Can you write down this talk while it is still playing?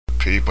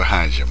People,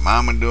 how's your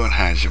mama doing?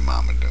 How's your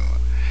mama doing?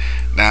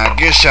 Now, I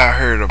guess y'all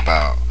heard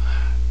about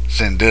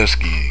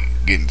Sandusky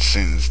getting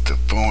sentenced to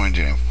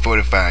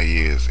 445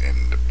 years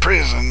in the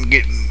prison,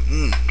 getting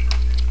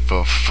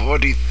for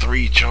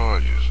 43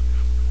 charges.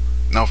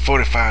 No,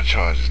 45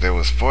 charges. There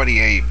was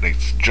 48. They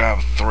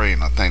dropped 3,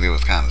 and I think it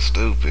was kind of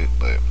stupid.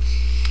 But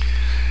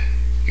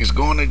he's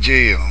going to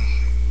jail.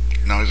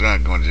 No, he's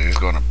not going to jail. He's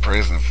going to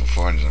prison for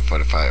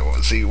 445.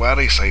 Well, see, why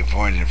they say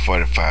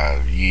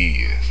 445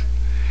 years?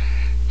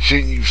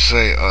 Shouldn't you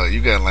say,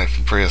 you got life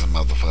in prison,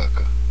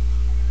 motherfucker?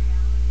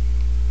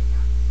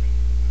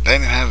 They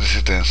didn't have to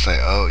sit there and say,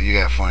 oh, you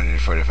got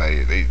 445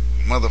 years.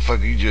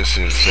 Motherfucker, you just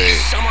should have said,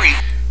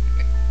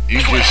 you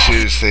just should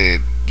have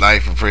said,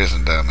 life in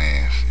prison,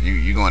 dumbass.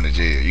 You going to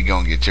jail. You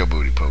gonna get your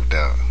booty poked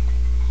out.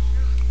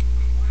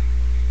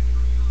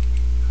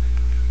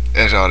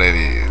 That's all that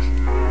is.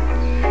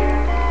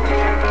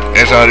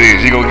 That's all it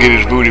is. He gonna get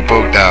his booty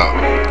poked out.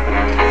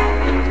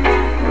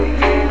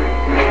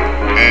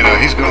 And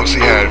he's gonna see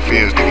how it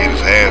feels to get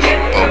his ass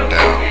poked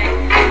out.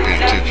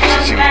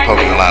 Since he was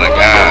poking a lot of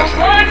guys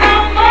and a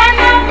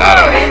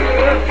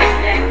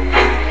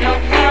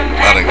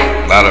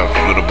lot of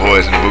little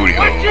boys in booty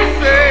holes. So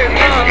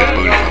he's gonna get his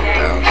booty poked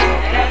out. So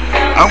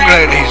I'm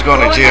glad that he's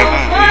going to jail.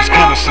 It's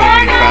kind of sad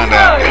when he found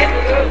out that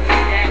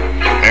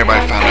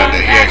everybody found out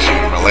that he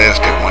actually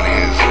molested one of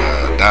his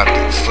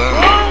adopted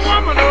sons.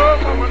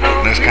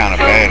 And that's kind of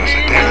bad. It's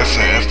like, damn, that's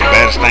the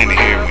baddest thing to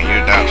hear when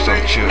you adopt some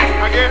a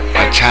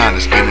child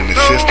that's been in the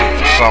system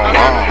for so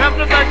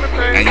long,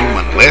 and you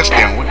molest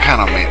them. What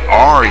kind of man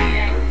are you?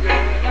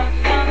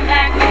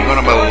 You're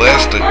gonna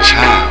molest a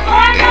child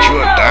that you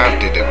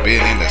adopted that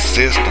been in the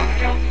system,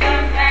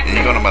 and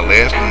you're gonna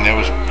molest them. There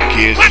was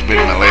kids that's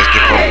been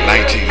molested from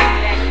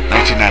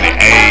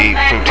 1998,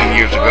 15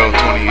 years ago,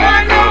 20 years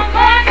ago.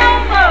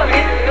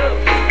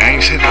 And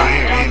he's sitting out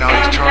here getting all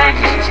these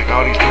charges. It's like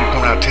all these people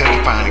coming out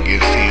testifying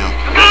against him.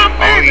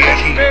 Oh yeah,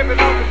 he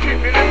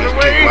was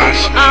dick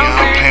washing me,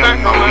 I'm playing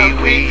with my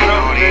wee-wee, and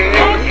all that,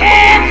 talking to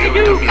my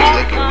booty, told me it's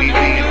like a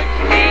wee-wee.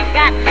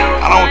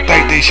 I don't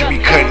think they should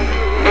be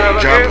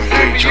dropping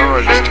 3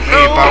 charges. To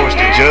me, if I was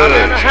the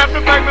judge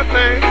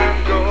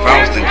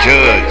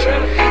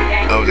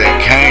of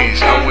that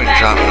case, I wouldn't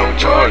drop no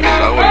charges.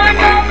 I would have been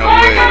like, you know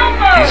what,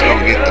 he's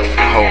gonna get the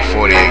whole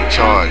 48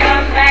 charges.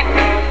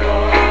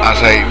 I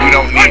say, we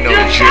don't need no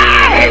jury.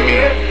 I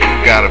mean,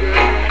 you gotta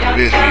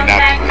convince me not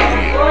to do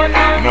it.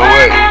 You know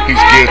what? He's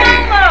guilty.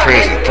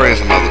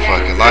 Prison,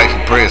 motherfucker. Life in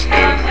prison,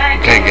 dude.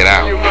 You can't get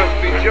out.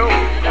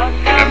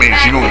 That means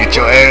you're gonna get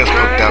your ass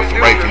poked out for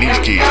raping these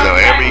kids, though.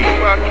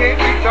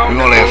 We're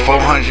gonna have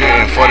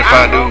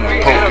 445 dudes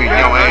poking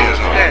your ass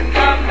off.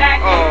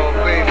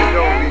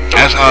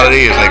 That's all it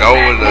is. Like,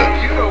 over the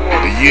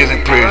years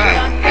in prison,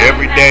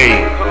 every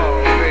day,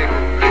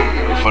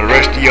 for the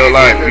rest of your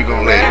life, you're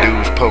gonna let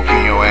dudes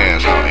poking your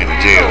ass off in a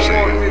jail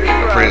cell,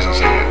 a prison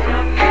cell.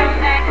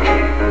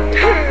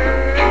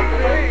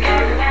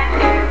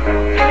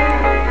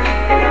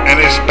 And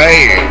it's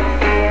bad.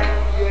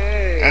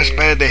 That's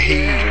bad that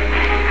he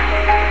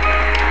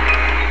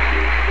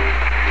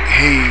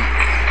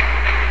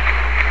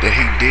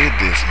did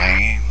this,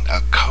 man.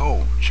 A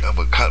coach of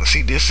a college.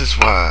 See, this is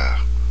why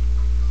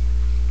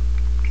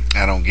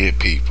I don't get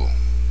people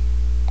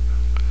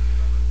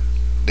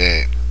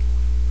that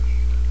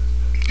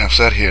I've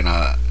sat here and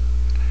I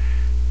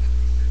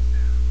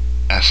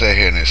sat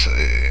here and it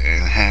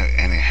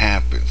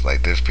happens.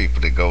 Like, there's people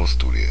that goes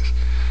through this,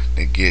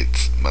 that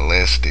gets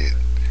molested,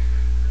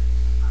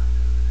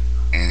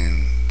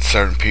 and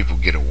certain people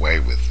get away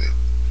with it.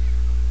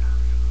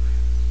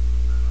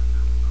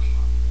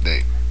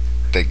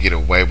 They get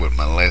away with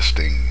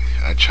molesting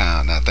a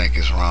child, and I think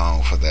it's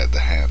wrong for that to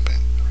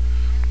happen.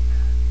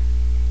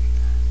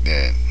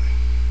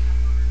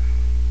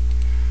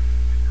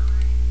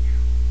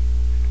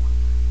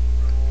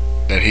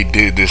 That he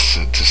did this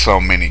to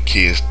so many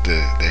kids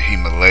that he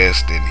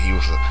molested. He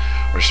was a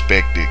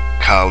respected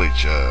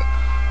college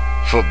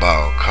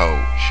football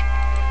coach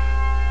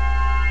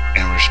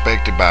and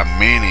respected by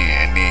many,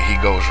 and then he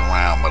goes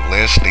around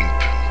molesting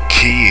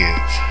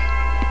kids.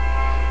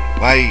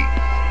 Like,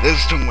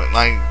 there's too much.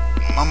 Like,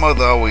 my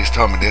mother always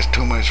told me, there's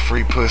too much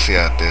free pussy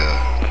out there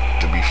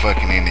to be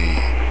fucking any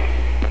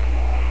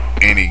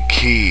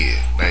kid.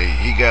 Like,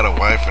 he got a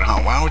wife at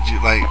home. Why would you,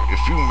 like,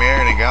 if you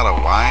married and got a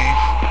wife,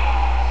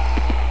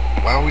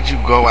 why would you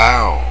go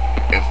out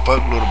and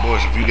fuck little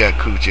boys if you got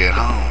coochie at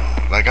home?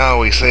 Like I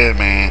always said,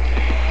 man,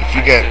 if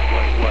you got,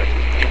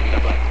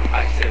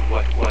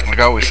 like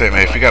I always said,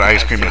 man, if you got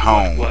ice cream at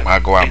home, I'll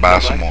go out and buy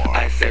some more.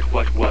 I said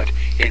what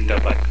in the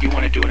butt? You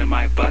want to do it in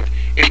my butt?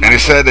 And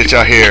it's sad that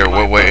y'all hear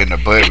what in the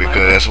butt,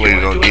 because that's what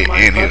he's gonna get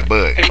in his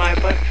butt. In my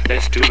butt?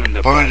 Let's do it in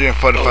the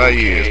 445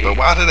 years. But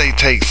why do they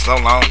take so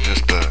long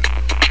just to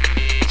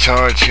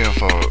charge him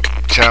for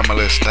child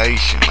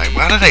molestation? Like,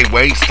 why do they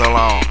wait so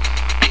long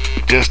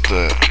just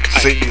to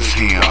sentence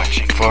him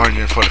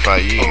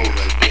 445 years?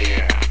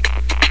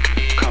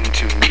 Come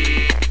to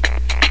me.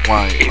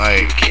 Why,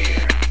 like,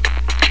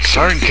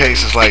 certain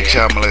cases like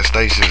child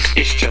molestations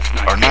It's just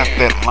are not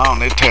that long.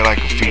 They take like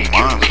a few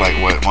months, like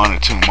what, 1 or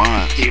 2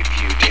 months, If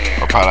you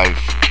dare. or probably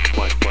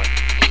What?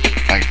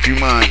 like a few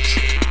months,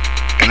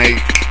 and they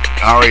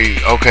already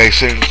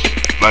sentence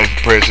life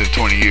in prison,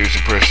 20 years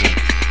in prison,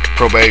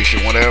 probation,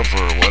 whatever.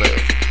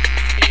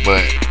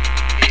 But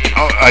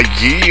a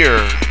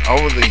year,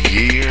 over the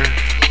year,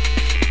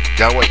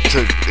 y'all it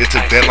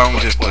took that long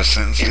just to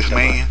sentence this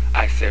man?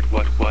 I said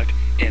what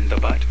in the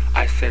butt.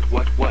 I said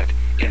what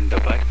in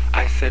the butt.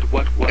 I said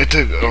what. It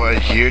took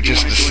a year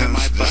just to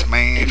sentence this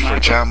man for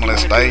child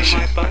molestation.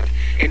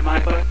 In my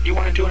butt. You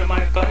wanna do it in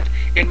my butt?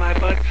 In my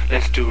butt.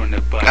 Let's do it in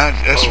the butt.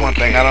 That's one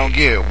thing I don't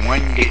get.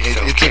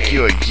 It took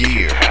you a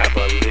year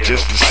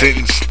just to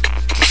sentence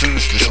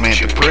this man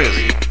to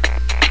prison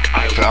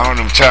for all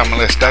them child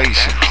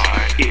molestations.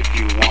 If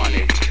you want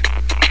it.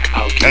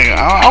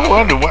 I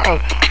wonder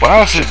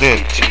why is it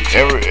that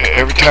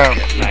every time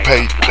you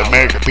pay, the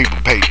American people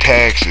pay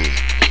taxes,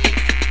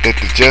 that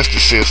the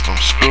justice system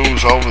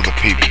screws over the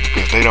people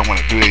because they don't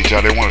want to do their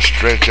job. They want to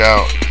stretch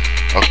out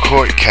a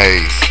court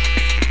case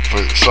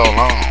for so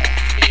long.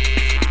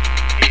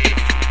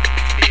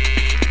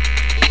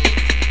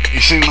 You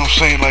see what I'm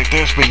saying? Like,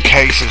 there's been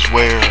cases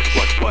where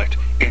What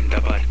in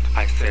the butt.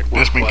 I said what.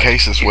 There's been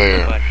cases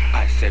where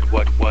I said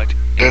what.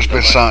 There's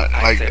been some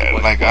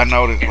like I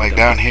know that like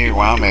down here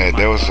where I'm at,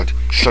 there was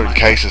certain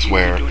cases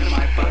where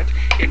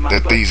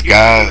that these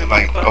guys,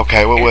 like,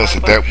 okay, what was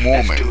it? That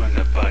woman,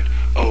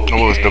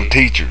 what was them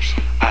teachers?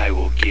 I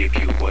will give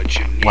you what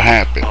you need. What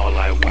happened?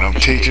 When them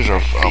teachers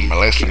are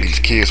molesting these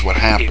kids, what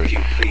happened?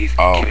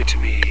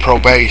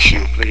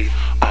 Probation.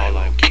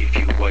 I'll give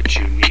you what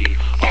you need.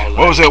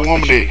 What was that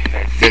woman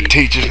that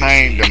teacher's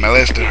name that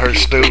molested her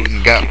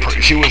student?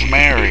 She was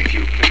married.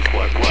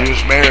 She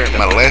was married,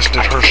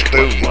 molested her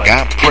student,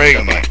 got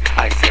pregnant.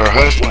 Her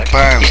husband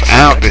finds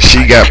out that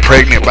she got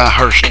pregnant by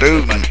her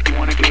student.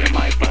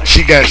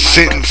 She got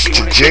sentenced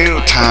to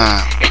jail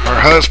time.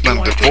 Her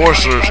husband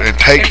divorces her and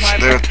takes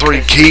their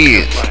 3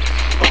 kids.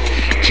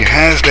 She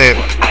has that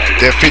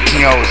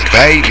 15-year-old's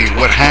baby.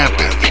 What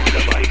happens?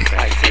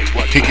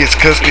 He gets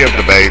custody of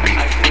the baby.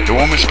 The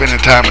woman spending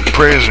time in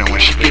prison. When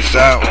she gets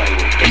out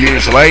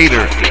years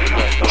later,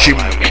 she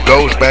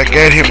goes back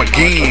at him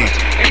again,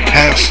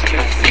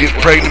 gets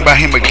pregnant by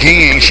him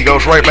again. She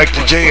goes right back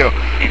to jail.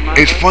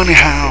 It's funny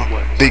how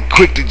they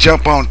quick to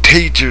jump on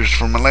teachers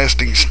for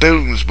molesting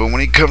students, but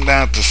when it come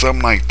down to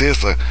something like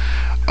this, a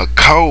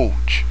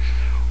coach,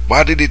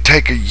 why did it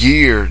take a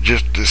year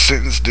just to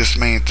sentence this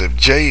man to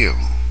jail?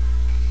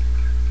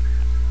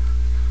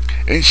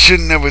 It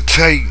shouldn't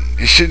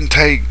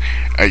take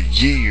a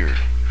year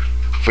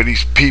for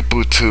these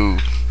people to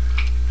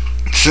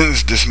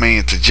sentence this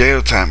man to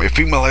jail time. If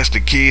he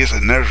molested kids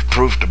and there's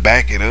proof to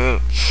back it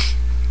up,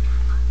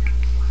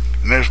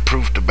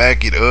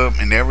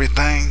 and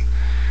everything,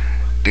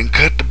 then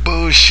cut the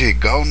bullshit.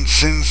 Go and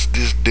sentence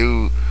this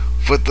dude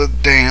for the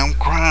damn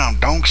crime.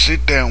 Don't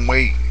sit there and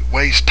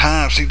waste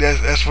time. See,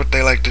 that's what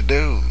they like to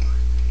do.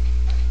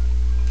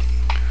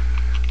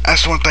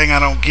 That's one thing I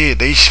don't get.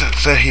 They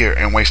sat here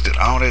and wasted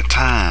all that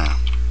time.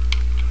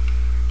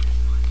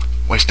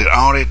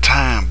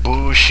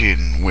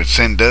 Bullshitting with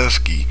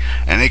Sandusky,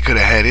 and they could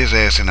have had his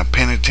ass in a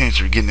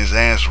penitentiary getting his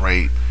ass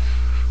raped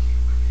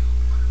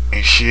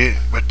and shit,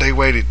 but they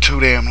waited too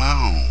damn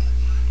long.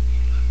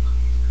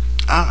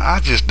 I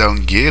just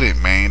don't get it,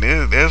 man.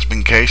 There's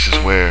been cases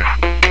where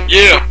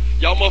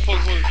y'all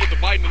motherfuckers want to get the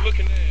biting and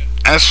looking at.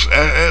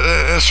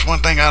 That's one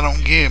thing I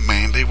don't get,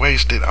 man. They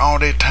wasted all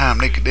that time.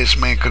 This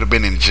man could have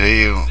been in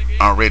jail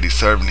already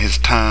serving his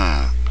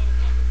time,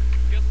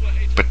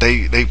 but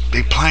they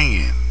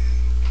playing.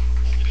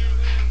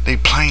 They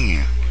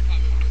playing.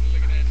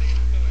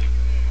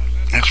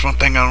 That's one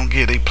thing I don't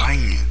get. They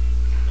playing.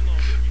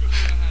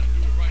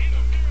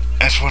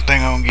 That's one thing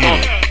I don't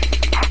get.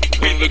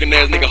 Looking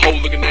ass nigga, hoe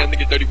looking ass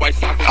nigga, dirty white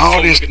socks.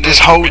 All this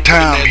whole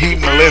time he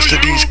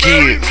molested these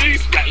kids,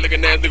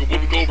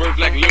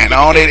 and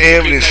all that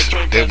evidence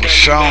that was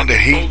shown that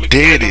he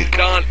did it,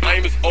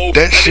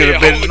 that should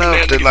have been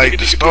enough to, like,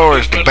 the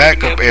stories, the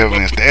backup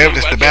evidence, the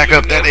evidence to back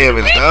up that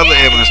evidence, the other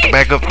evidence to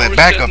back up that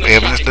backup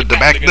evidence, to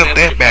back up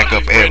that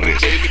backup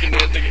evidence.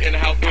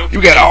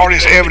 You got all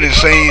this evidence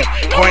saying,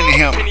 pointing to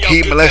him,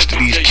 he molested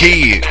these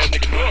kids,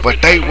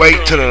 but they wait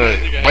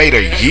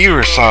a year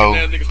or so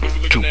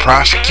to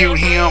prosecute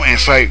him and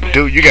say,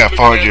 dude, you got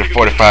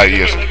 445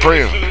 years in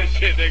prison.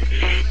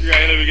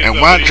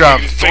 And why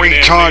drop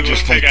 3 charges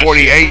from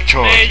 48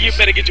 charges?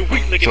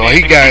 So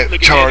he got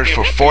charged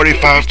for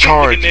 45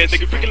 charges.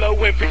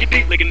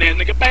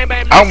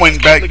 I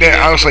went back there,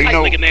 I was like, you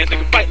know,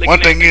 one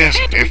thing is,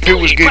 if he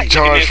was getting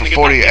charged for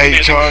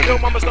 48 charges,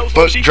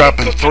 but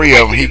dropping 3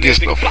 of them, he gets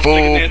the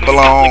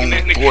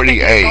full-blown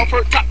 48.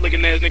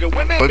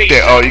 But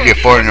that, oh, you get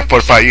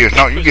 445 years.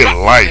 No, you get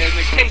life.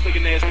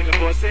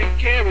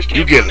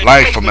 You get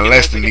life for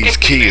molesting these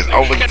kids.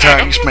 Over the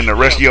time, you spend the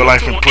rest of your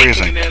life in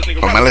prison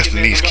for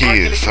molesting these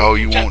kids, so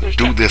you won't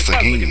do this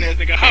again.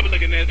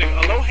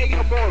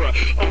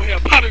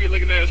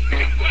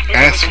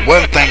 That's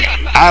one thing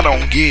I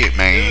don't get,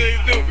 man.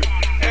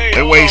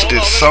 They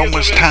wasted so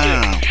much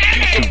time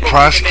to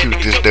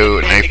prosecute this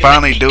dude, and they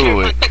finally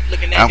do it.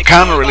 I'm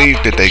kind of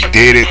relieved that they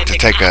did it to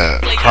take a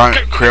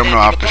criminal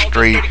off the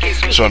street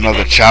so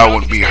another child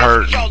wouldn't be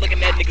hurt.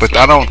 But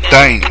I don't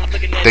think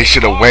they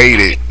should have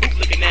waited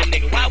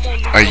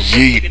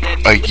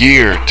a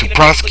year to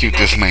prosecute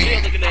this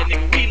man.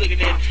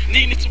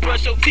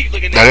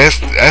 Now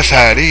that's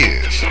how it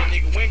is.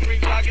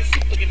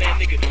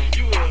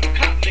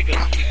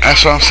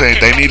 That's what I'm saying.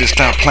 They need to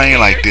stop playing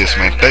like this,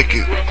 man. If they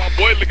could,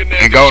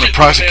 and go and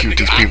prosecute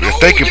these people. If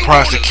they could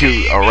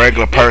prosecute a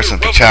regular person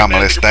for child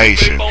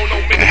molestation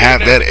and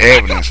have that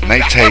evidence, and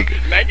they take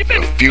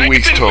a few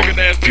weeks to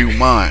a few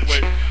months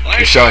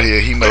to show here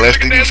he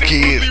molested these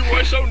kids,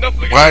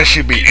 why it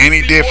should be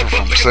any different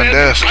from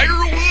Sandusky?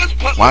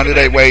 Why do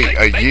they wait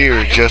a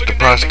year just to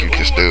prosecute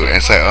this dude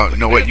and say, oh, you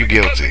know what, you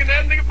guilty?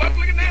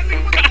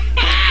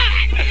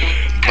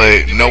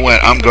 But you know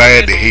what, I'm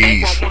glad that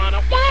he's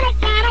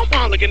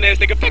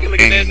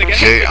in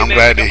jail. I'm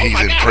glad that he's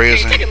in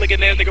prison.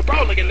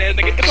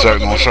 So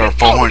going to serve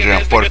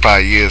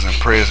 445 years in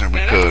prison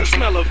because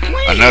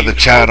another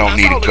child don't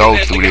need to go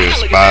through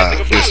this by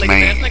this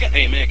man.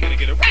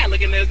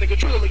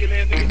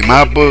 In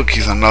my book,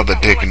 he's another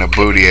dick in the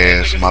booty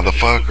ass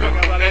motherfucker.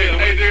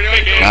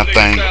 And I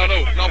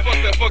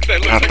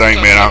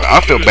think, man,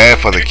 I feel bad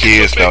for the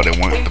kids though. That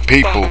went, the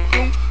people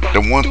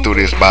that went through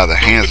this by the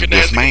hands of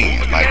this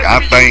man. Like I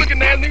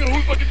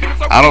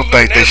don't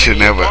think they should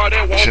never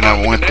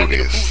went through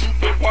this.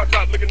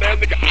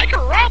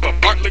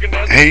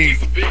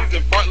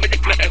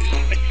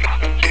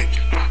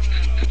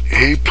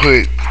 He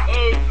put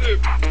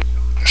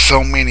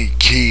so many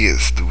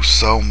kids through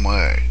so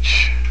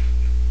much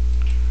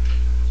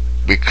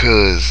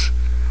because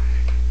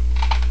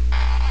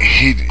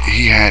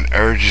he had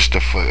urges to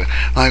fuck.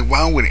 Like,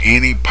 why would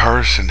any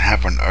person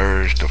have an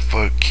urge to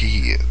fuck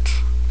kids?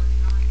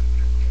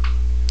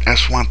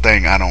 That's one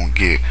thing I don't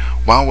get.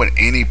 Why would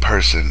any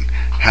person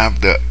have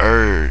the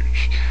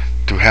urge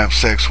to have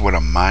sex with a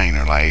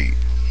minor? Like,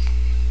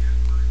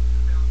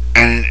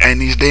 and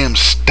these damn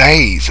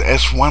states,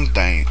 that's one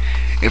thing.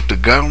 If the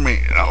government,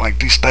 like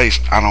these states,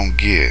 I don't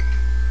get,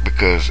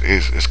 because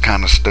it's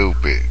kind of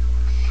stupid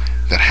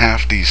that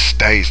half these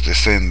states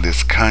that's in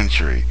this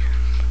country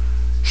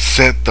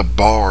set the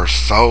bar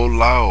so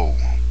low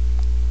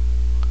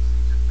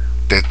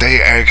that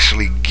they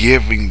actually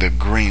giving the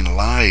green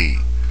light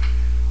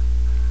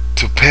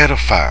to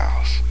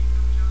pedophiles.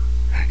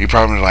 You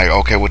probably like,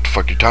 okay, what the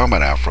fuck you talking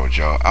about, Afro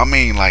Joe? I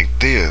mean, like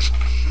this.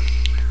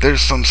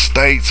 There's some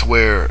states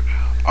where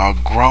a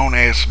grown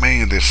ass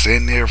man that's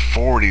in their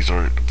 40s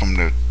or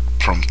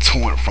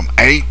from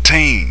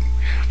 18,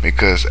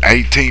 because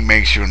 18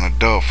 makes you an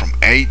adult, from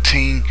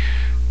 18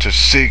 to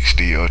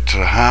 60 or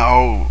to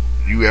how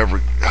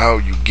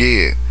you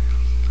get,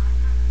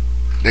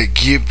 they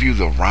give you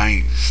the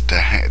rights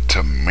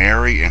to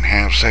marry and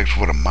have sex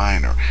with a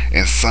minor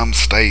in some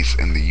states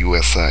in the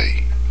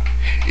USA.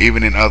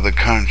 Even in other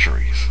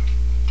countries,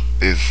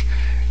 it's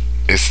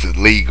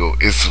legal.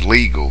 It's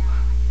legal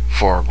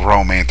for a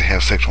grown man to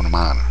have sex with a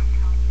minor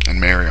and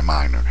marry a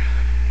minor.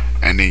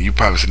 And then you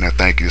probably sitting there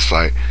thinking, it's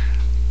like,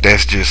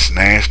 that's just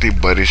nasty,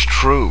 but it's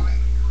true.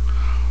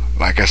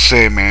 Like I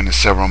said, man, in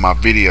several of my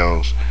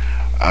videos,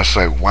 I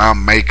say, why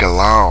make a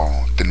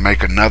law then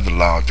make another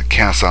law to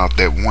cancel out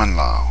that one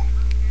law?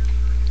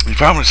 You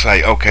probably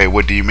say, okay,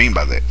 what do you mean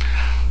by that?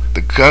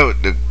 The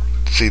country,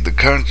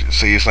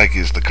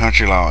 it's the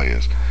country law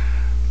is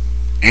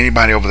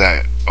anybody over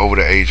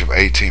the age of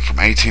 18, from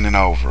 18 and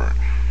over,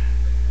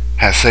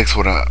 has sex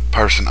with a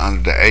person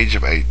under the age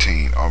of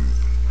 18,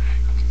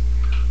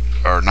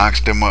 or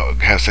knocks them up,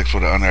 has sex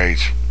with an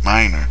underage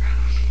minor,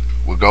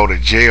 will go to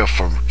jail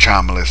for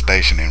child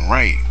molestation and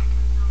rape.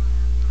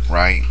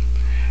 Right?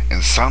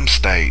 In some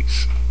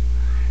states,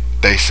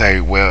 they say,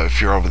 well,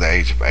 if you're over the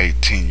age of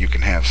 18, you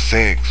can have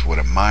sex with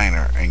a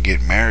minor and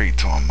get married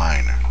to a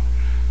minor.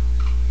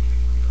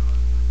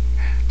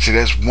 See,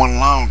 that's one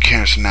law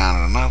canceling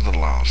out another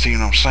law. See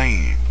what I'm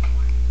saying?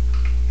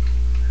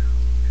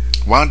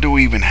 Why do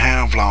we even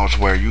have laws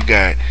where you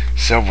got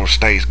several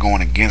states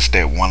going against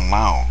that one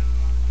law?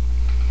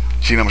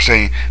 See what I'm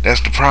saying?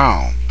 That's the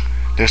problem.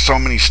 There's so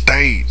many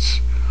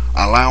states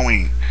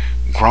allowing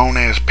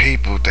grown-ass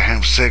people to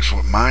have sex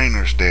with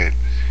minors that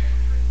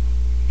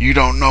you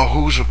don't know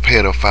who's a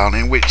pedophile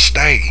in which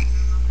state.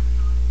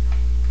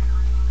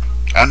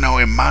 I know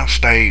in my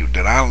state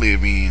that I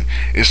live in,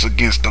 it's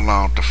against the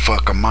law to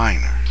fuck a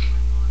minor.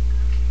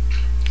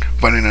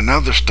 But in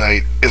another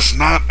state, it's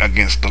not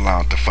against the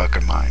law to fuck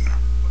a minor.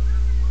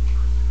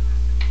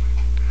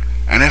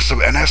 And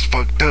that's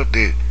fucked up.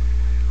 That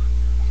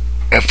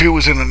if it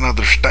was in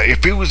another state,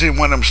 if it was in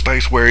one of them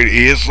states where it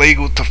is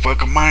legal to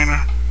fuck a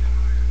minor,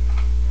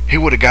 he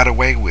would have got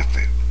away with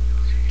it.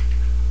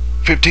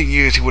 15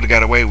 years he would have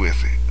got away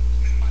with it.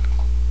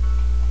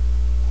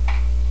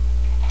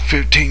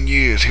 15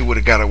 years he would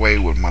have got away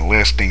with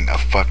molesting a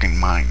fucking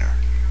minor.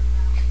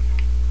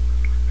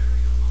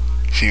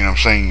 See what I'm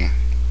saying?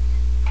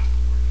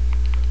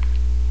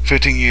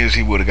 15 years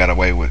he would have got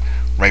away with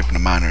raping a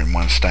minor in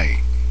one state.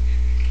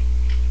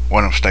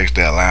 one of them states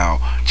that allow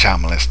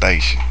child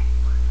molestation.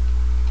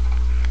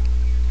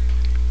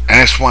 And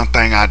that's one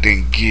thing I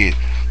didn't get.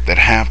 That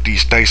half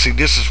these states, see,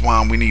 this is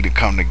why we need to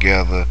come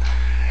together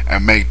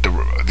and make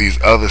these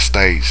other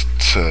states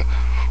to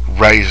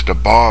raise the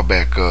bar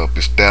back up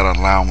instead of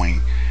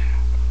allowing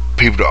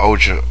people to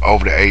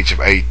over the age of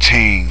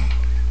 18.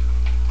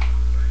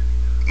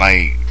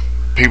 Like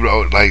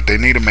people, like they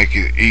need to make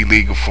it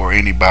illegal for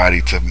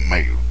anybody to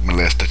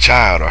molest a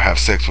child or have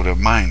sex with a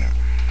minor.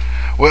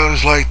 Well,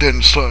 it's like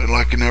that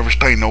like in every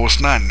state. No,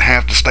 it's not. In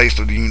half the states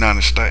of the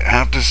United States,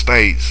 half the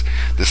states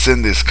that's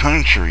in this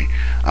country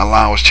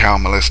allows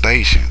child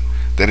molestation.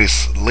 That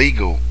it's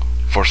legal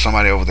for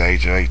somebody over the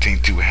age of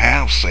 18 to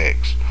have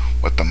sex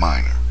with a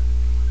minor.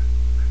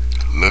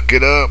 Look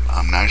it up.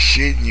 I'm not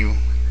shitting you.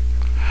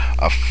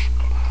 A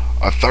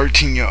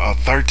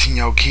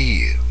 13-year-old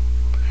kid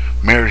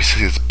married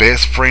his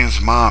best friend's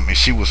mom, and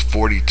she was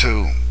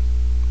 42.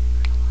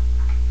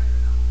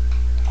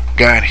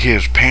 Got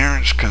his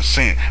parents'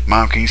 consent.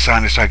 Mom, can you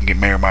sign this so I can get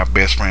married to my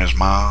best friend's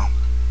mom?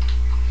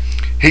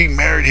 He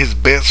married his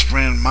best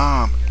friend's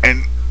mom,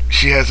 and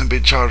she hasn't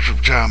been charged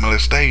with child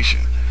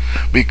molestation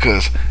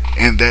because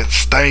in that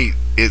state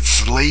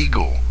it's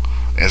legal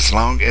as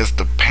long as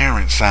the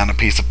parents sign a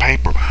piece of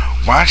paper.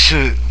 Why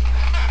should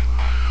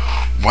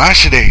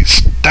a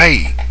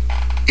state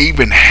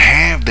even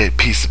have that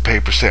piece of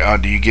paper say, oh,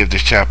 do you give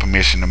this child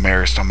permission to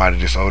marry somebody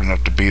that's old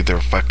enough to be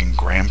their fucking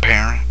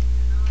grandparent?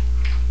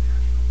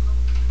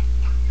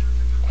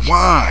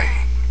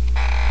 Why?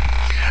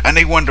 And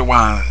they wonder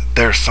why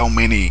there's so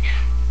many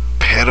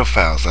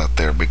pedophiles out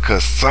there,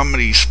 because some of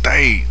these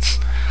states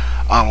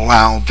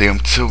allow them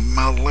to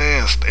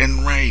molest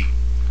and rape.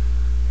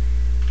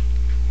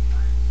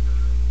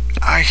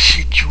 I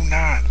shit you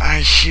not.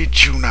 I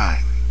shit you not.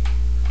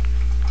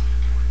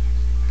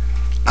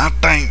 I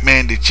think,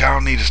 man, that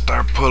y'all need to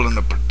start pulling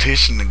a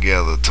petition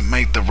together to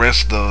make the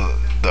rest of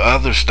the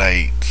other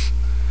states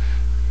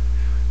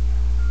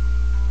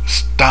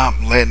stop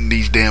letting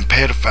these damn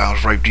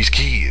pedophiles rape these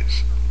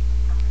kids.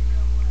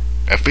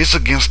 If it's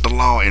against the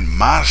law in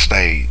my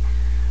state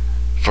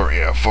for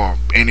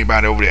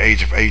anybody over the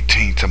age of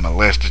 18 to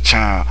molest a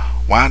child,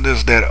 why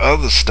does that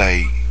other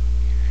state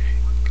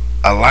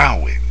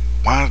allow it?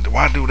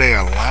 Why do they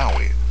allow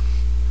it?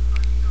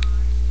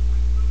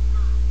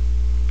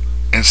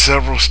 In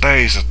several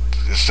states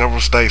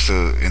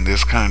in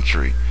this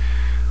country,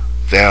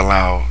 they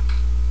allow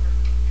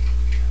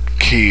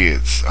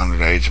kids under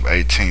the age of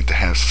 18 to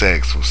have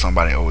sex with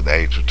somebody over the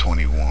age of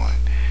 21.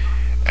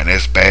 And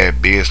that's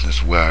bad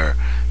business where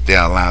they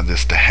allow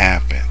this to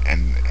happen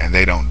and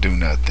they don't do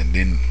nothing.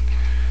 Then,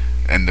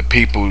 and the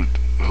people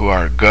who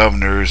are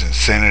governors and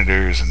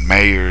senators and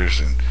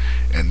mayors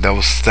and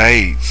those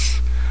states,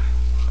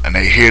 and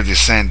they hear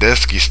this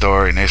Sandusky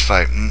story and it's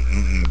like,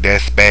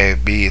 that's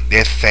bad business.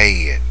 That's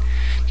sad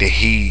that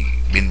he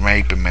been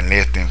raping and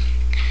molesting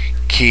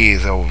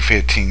kids over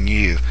 15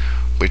 years.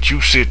 But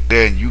you sit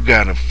there and you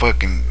gotta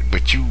fucking,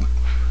 but you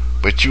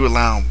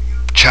allow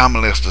child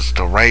molesters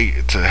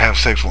to have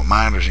sex with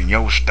minors in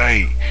your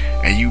state,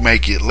 and you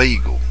make it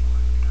legal.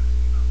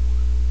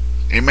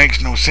 It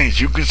makes no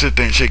sense. You can sit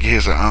there and shake your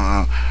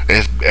head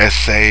and say, that's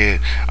sad.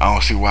 I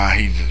don't see why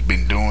he's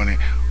been doing it.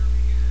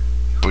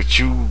 But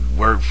you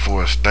work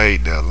for a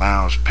state that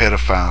allows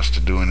pedophiles to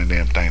do any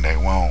damn thing they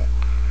want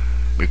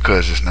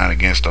because it's not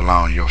against the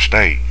law in your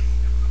state.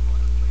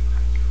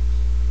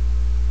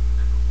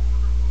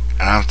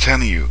 And I'm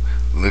telling you,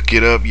 look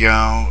it up,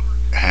 y'all.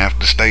 Half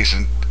the states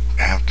in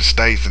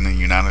the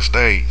United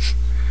States,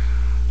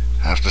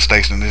 half the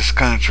states in this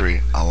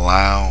country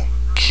allow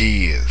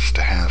kids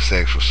to have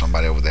sex with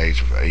somebody over the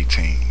age of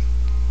 18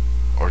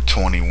 or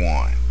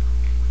 21.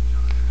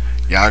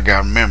 Y'all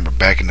gotta remember,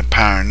 back in the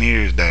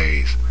pioneers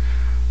days,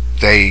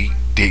 they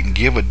didn't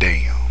give a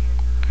damn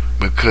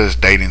because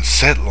they didn't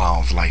set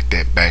laws like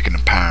that back in the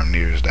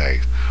pioneers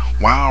days.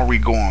 Why are we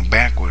going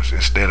backwards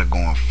instead of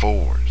going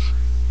forwards?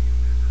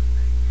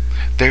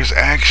 There's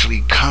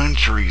actually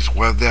countries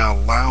where they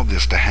allow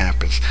this to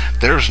happen.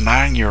 There's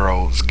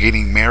 9-year-olds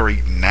getting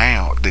married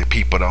now that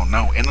people don't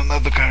know in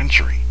another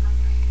country.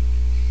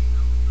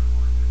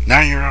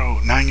 9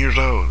 years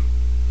old,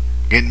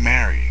 getting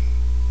married.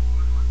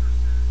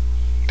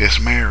 That's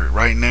married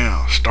right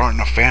now, starting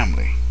a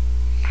family.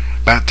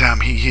 By the time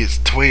he hits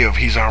 12,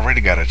 he's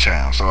already got a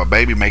child. So a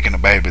baby making a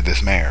baby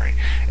that's married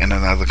in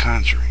another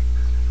country.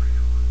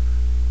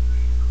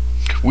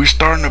 We're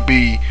starting to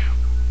be,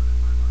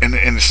 and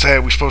it's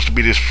sad, we're supposed to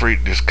be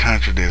this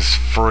country that's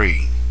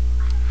free.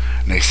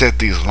 And they set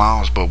these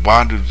laws, but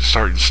why do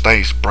certain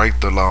states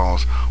break the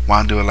laws?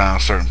 Why do they allow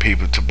certain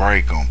people to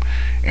break them?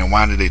 And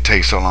why do they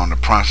take so long to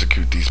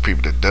prosecute these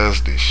people that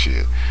does this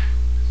shit?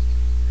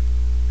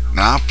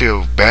 Now I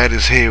feel bad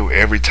as hell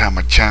every time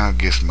a child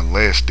gets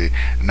molested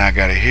and I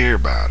gotta hear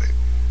about it.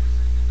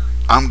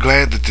 I'm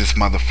glad that this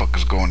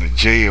motherfucker's going to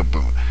jail,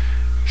 but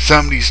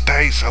some of these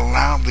states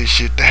allow this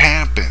shit to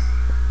happen.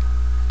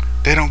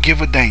 They don't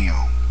give a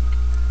damn.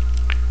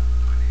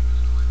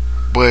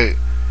 But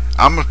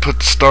I'm gonna put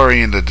the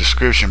story in the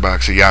description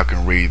box so y'all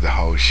can read the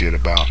whole shit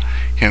about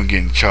him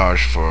getting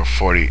charged for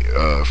 43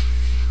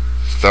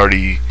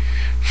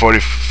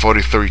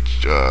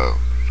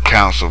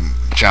 counts of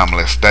child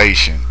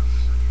molestation.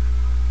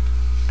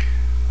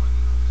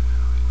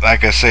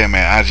 Like I said,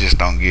 man, I just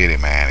don't get it,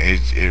 man.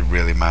 It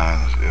really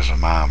it's a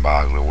mind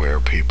boggler where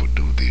people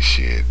do this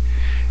shit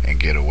and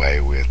get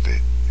away with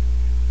it.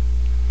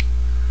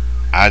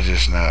 I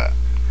just not.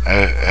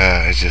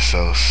 It's just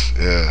so.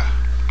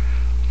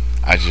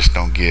 I just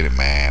don't get it,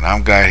 man.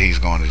 I'm glad he's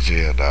going to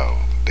jail, though.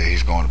 That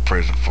he's going to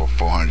prison for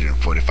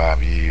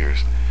 445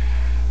 years.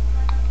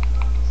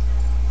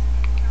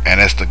 And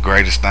that's the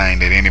greatest thing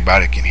that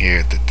anybody can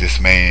hear, that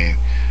this man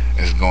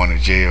is going to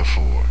jail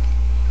for.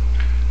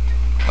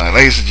 Like,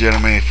 ladies and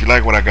gentlemen, if you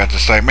like what I got to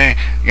say, man,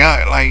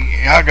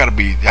 y'all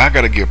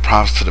gotta give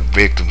props to the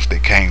victims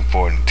that came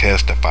forward and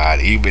testified.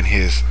 Even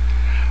his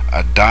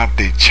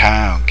adopted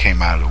child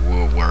came out of the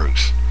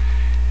woodworks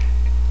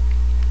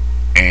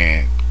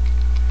and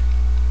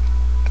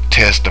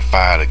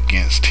testified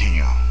against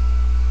him.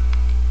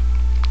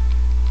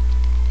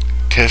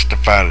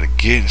 Testified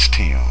against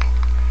him.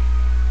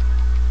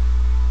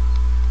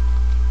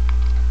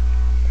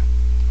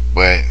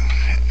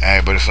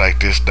 But it's like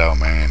this though,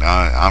 man.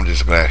 I'm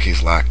just glad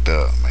he's locked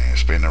up, man.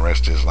 Spending the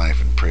rest of his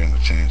life in the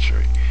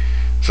penitentiary,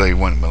 so he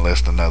wouldn't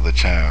molest another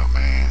child,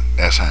 man.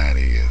 That's how it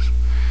is.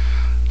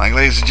 Like,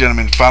 ladies and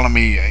gentlemen, follow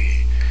me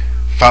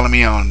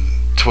on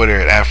Twitter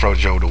at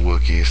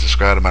AfroJoeTheWookie.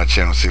 Subscribe to my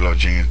channel, CeeLo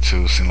Jr.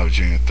 2, CeeLo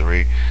Jr.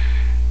 3.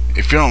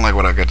 If you don't like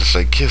what I got to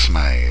say, kiss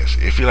my ass.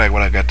 If you like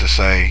what I got to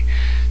say,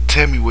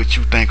 tell me what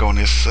you think on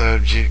this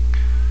subject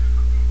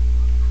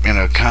in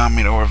a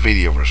comment or a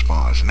video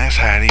response. And that's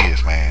how it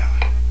is, man.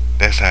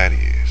 That's how it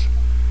is.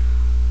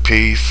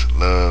 Peace,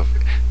 love,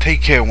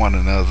 take care of one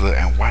another,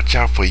 and watch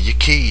out for your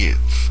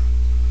kids.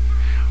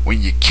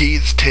 When your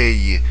kids tell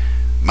you,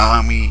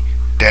 mommy,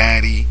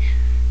 daddy,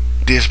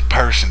 this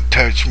person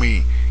touched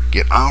me,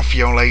 get off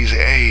your lazy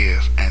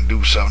ass and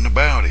do something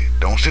about it.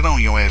 Don't sit on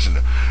your ass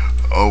and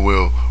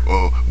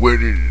where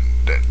did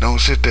don't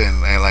sit there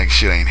and act like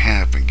shit ain't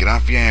happened. Get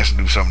off your ass and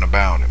do something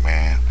about it,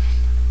 man.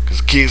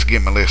 Because kids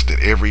get molested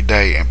every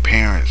day and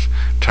parents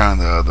turn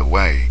the other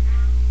way.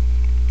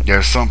 There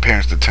are some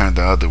parents that turn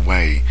the other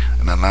way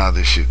and allow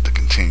this shit to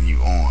continue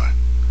on.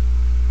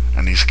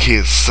 And these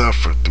kids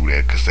suffer through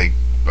that because they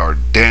are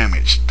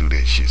damaged through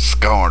that shit,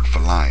 scarred for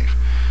life.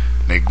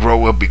 They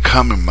grow up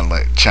becoming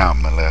child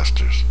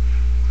molesters.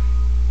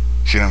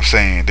 See what I'm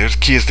saying? There's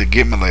kids that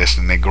get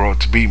molested and they grow up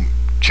to be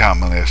child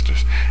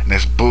molesters. And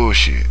that's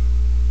bullshit.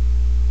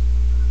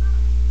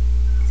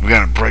 We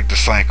gotta break the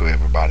cycle,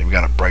 everybody. We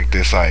gotta break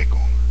this cycle.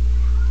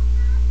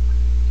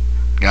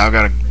 Y'all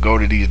gotta go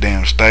to these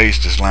damn states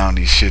that's allowing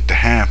these shit to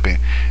happen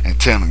and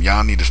tell them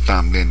y'all need to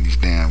stop letting these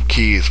damn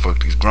kids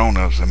fuck these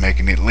grown-ups and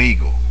making it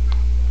legal.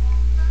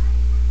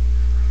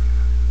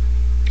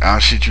 I'll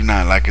shit you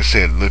not. Like I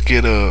said, look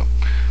it up,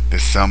 that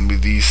some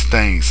of these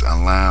states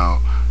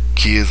allow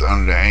kids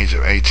under the age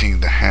of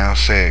 18 to have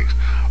sex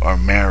or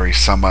marry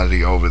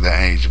somebody over the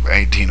age of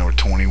 18 or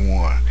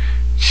 21.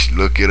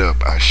 Look it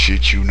up. I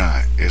shit you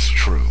not. It's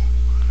true.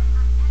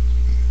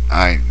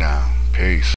 Alright now. Peace.